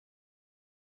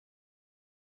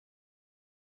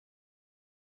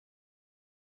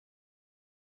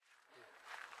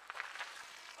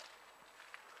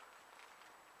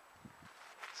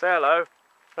Say hello.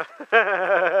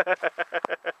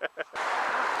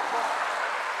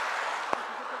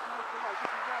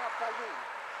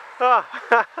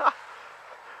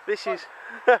 This is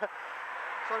so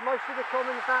most of the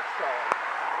common's that side.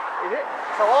 Is it?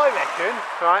 So I reckon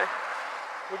Right.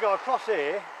 we go across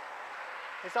here.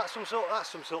 Is that some sort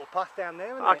of path down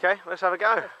there, isn't it? Okay, let's have a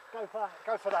go. Go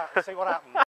for that and see what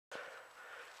happens.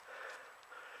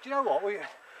 Do you know what?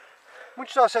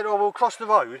 Once I said, oh, we'll cross the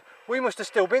road, we must have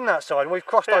still been that side and we've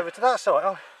crossed over to that side.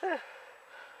 Oh. Yeah.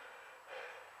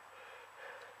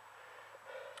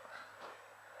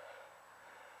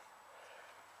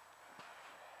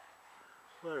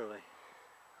 Where are we?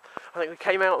 I think we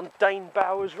came out on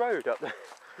Danbury Road up there.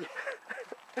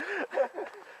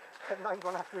 They've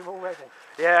gone after him already.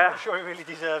 Yeah. I'm sure he really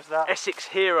deserves that. Essex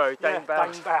hero,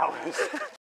 Danbury.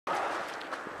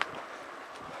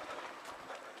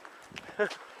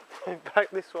 Back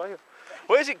this way.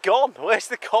 Where's it gone? Where's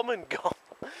the common gone?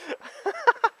 Actually,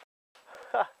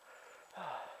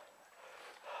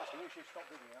 you should stop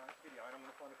videoing. I'm going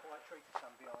to find a quiet tree to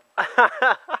stand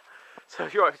behind. So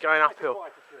you're right, going uphill. I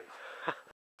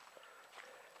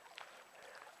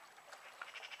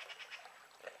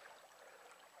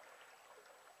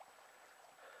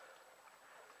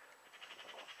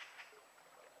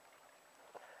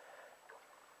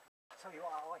tell you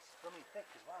what, our ice is blooming thick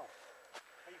as well.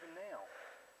 Even now.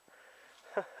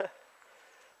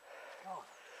 God.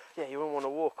 Yeah, you wouldn't want to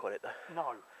walk on it though.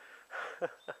 No.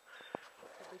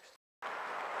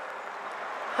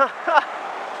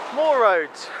 More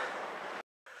roads.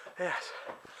 Yes.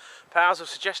 Powers of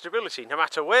suggestibility. No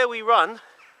matter where we run,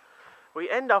 we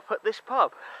end up at this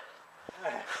pub.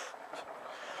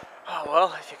 Oh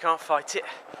well, if you can't fight it.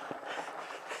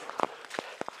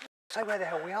 Say where the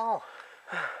hell we are.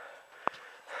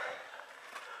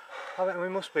 I reckon we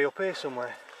must be up here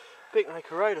somewhere.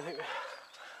 Picnic Road, I think.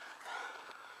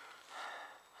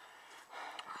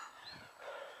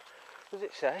 What does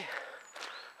it say?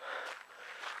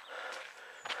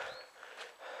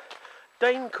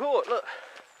 Dane Court, look.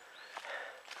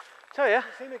 Tell ya.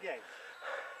 See him again.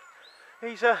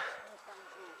 He's a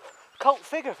cult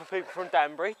figure for people from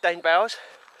Danbury, Dane Bowers.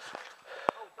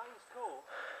 Oh, Dane's Court.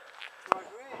 Right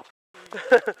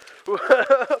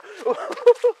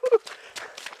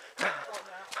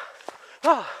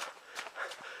Oh,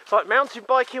 it's like mountain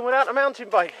biking without a mountain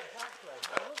bike.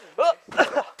 Exactly.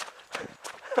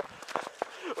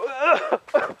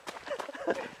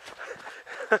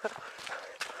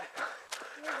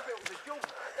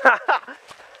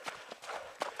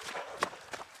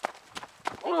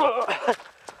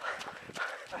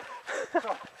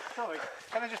 Sorry,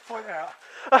 can I just point out?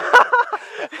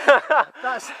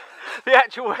 That's the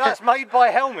actual. That's made by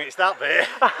helmets. That bit.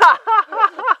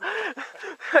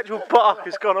 The actual bark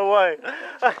has gone away.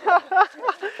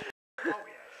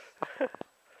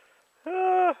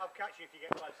 Oh, I'll catch you if you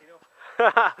get close enough.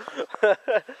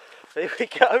 Here we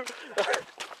go.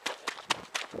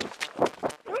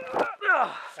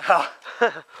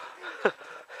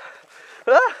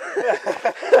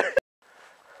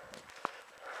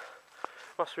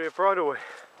 Must be a bridleway.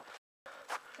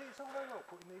 See, it's all very well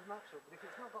putting these maps up, but if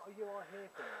it's not got a UI here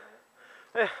thing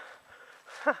on it.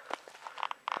 Yeah.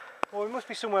 Well, it must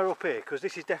be somewhere up here because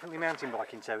this is definitely mountain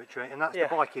biking territory, and that's the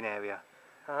biking area.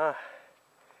 Ah.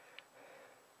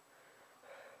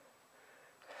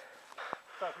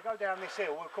 So if we go down this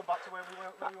hill, we'll come back to where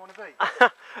we want to be.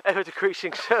 Ever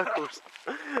decreasing circles.